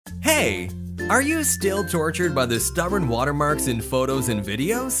Hey! Are you still tortured by the stubborn watermarks in photos and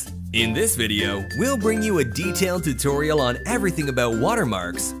videos? In this video, we'll bring you a detailed tutorial on everything about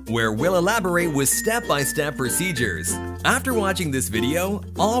watermarks, where we'll elaborate with step-by-step procedures. After watching this video,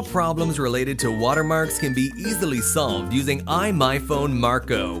 all problems related to watermarks can be easily solved using iMyFone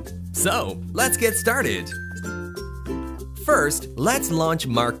MarkGo. So, let's get started! First, let's launch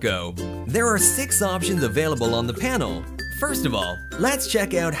MarkGo. There are 6 options available on the panel. First of all, let's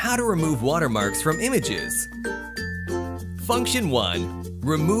check out how to remove watermarks from images. Function 1.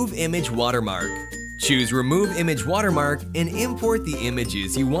 Remove Image Watermark. Choose Remove Image Watermark and import the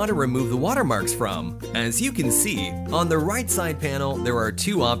images you want to remove the watermarks from. As you can see, on the right side panel there are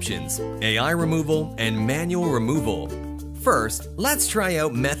 2 options, AI Removal and Manual Removal. First, let's try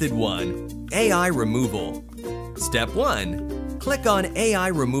out Method 1, AI Removal. Step 1. Click on AI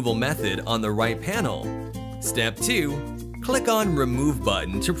Removal Method on the right panel. Step 2. Click on Remove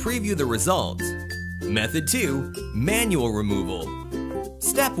button to preview the result. Method 2. Manual Removal.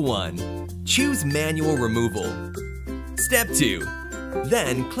 Step 1. Choose Manual Removal. Step 2.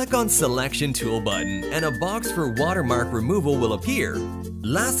 Then click on Selection Tool button and a box for watermark removal will appear.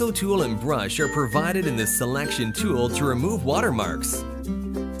 Lasso tool and brush are provided in the Selection tool to remove watermarks.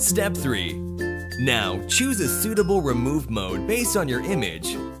 Step 3. Now choose a suitable remove mode based on your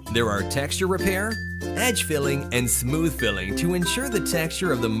image. There are texture repair, edge filling, and smooth filling to ensure the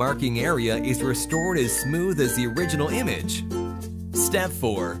texture of the marking area is restored as smooth as the original image. Step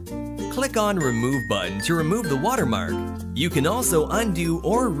 4. Click on Remove button to remove the watermark. You can also undo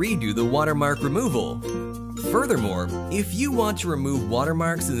or redo the watermark removal. Furthermore, if you want to remove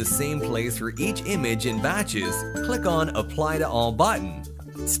watermarks in the same place for each image in batches, click on Apply to All button.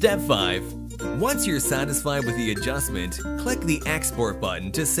 Step 5. Once you're satisfied with the adjustment, click the Export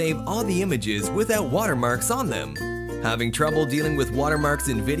button to save all the images without watermarks on them. Having trouble dealing with watermarks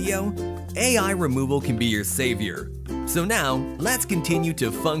in video? AI Removal can be your savior. So now, let's continue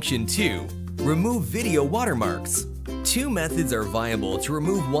to Function 2, Remove Video Watermarks. 2 methods are viable to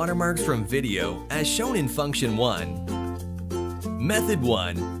remove watermarks from video as shown in Function 1. Method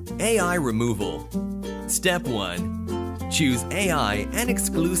 1, AI Removal. Step 1. Choose AI and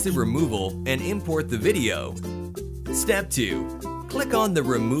Exclusive Removal and import the video. Step 2. Click on the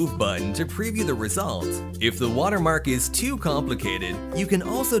Remove button to preview the result. If the watermark is too complicated, you can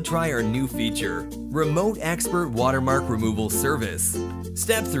also try our new feature, Remote Expert Watermark Removal Service.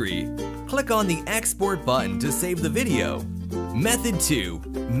 Step 3. Click on the Export button to save the video. Method 2.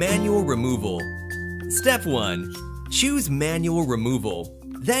 Manual Removal. Step 1. Choose Manual Removal.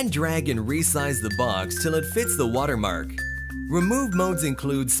 Then drag and resize the box till it fits the watermark. Remove modes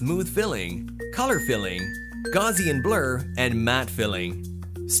include smooth filling, color filling, Gaussian blur, and matte filling.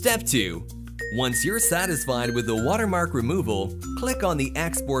 Step 2. Once you're satisfied with the watermark removal, click on the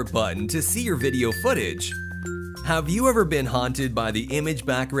Export button to see your video footage. Have you ever been haunted by the image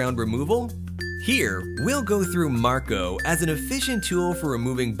background removal? Here, we'll go through MarkGo as an efficient tool for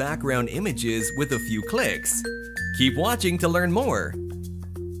removing background images with a few clicks. Keep watching to learn more.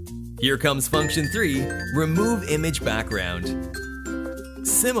 Here comes Function 3, Remove Image Background.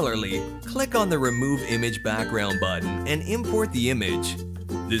 Similarly, click on the Remove Image Background button and import the image.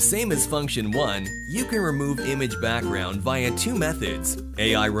 The same as Function 1, you can remove image background via 2 methods,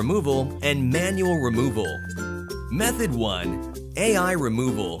 AI Removal and Manual Removal. Method 1, AI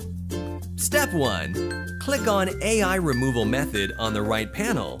Removal. Step 1. Click on AI Removal method on the right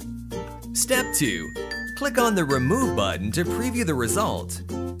panel. Step 2. Click on the Remove button to preview the result.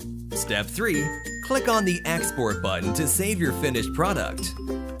 Step 3. Click on the Export button to save your finished product.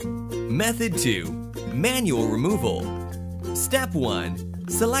 Method 2. Manual Removal. Step 1.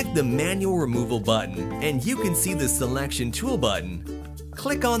 Select the Manual Removal button and you can see the Selection Tool button.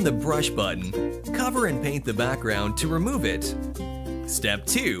 Click on the Brush button, cover and paint the background to remove it. Step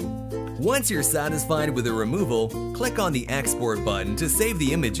 2. Once you're satisfied with the removal, click on the Export button to save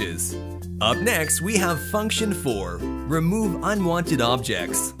the images. Up next, we have Function 4, Remove Unwanted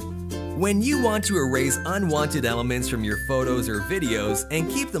Objects. When you want to erase unwanted elements from your photos or videos and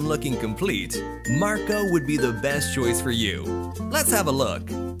keep them looking complete, MarkGo would be the best choice for you. Let's have a look.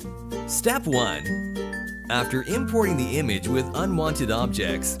 Step 1. After importing the image with unwanted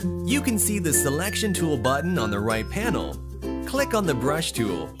objects, you can see the Selection Tool button on the right panel. Click on the Brush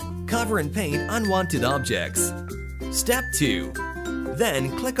tool, cover and paint unwanted objects. Step 2.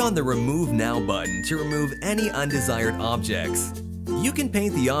 Then click on the Remove Now button to remove any undesired objects. You can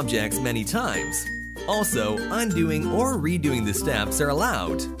paint the objects many times. Also, undoing or redoing the steps are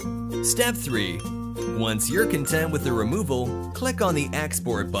allowed. Step 3. Once you're content with the removal, click on the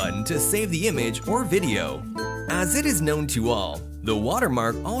Export button to save the image or video. As it is known to all, The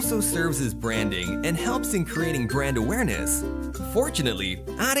watermark also serves as branding and helps in creating brand awareness. Fortunately,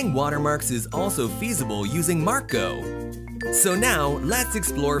 adding watermarks is also feasible using MarkGo. So now let's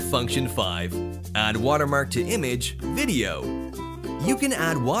explore function 5. Add watermark to image, video. You can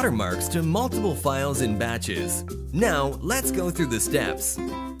add watermarks to multiple files in batches. Now let's go through the steps.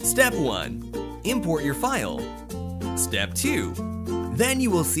 Step 1. Import your file. Step 2. Then you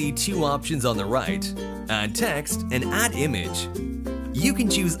will see two options on the right, add text and add image. You can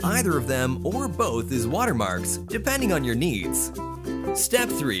choose either of them or both as watermarks, depending on your needs. Step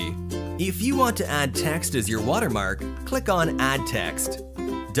 3. If you want to add text as your watermark, click on Add Text.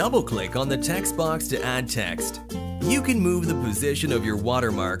 Double-click on the text box to add text. You can move the position of your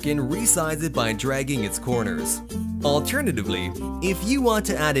watermark and resize it by dragging its corners. Alternatively, if you want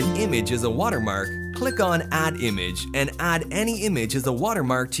to add an image as a watermark, click on Add Image and add any image as a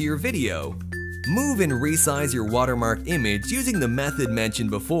watermark to your video. Move and resize your watermark image using the method mentioned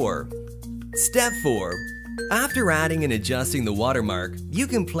before. Step 4. After adding and adjusting the watermark, you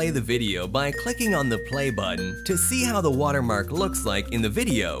can play the video by clicking on the play button to see how the watermark looks like in the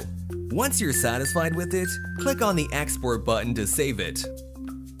video. Once you're satisfied with it, click on the export button to save it.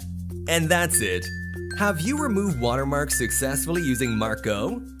 And that's it. Have you removed watermarks successfully using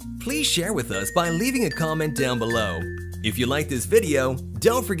MarkGo? Please share with us by leaving a comment down below. If you like this video,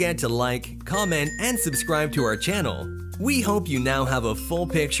 don't forget to like, comment, and subscribe to our channel. We hope you now have a full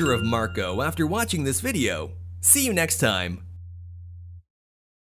picture of MarkGo after watching this video. See you next time!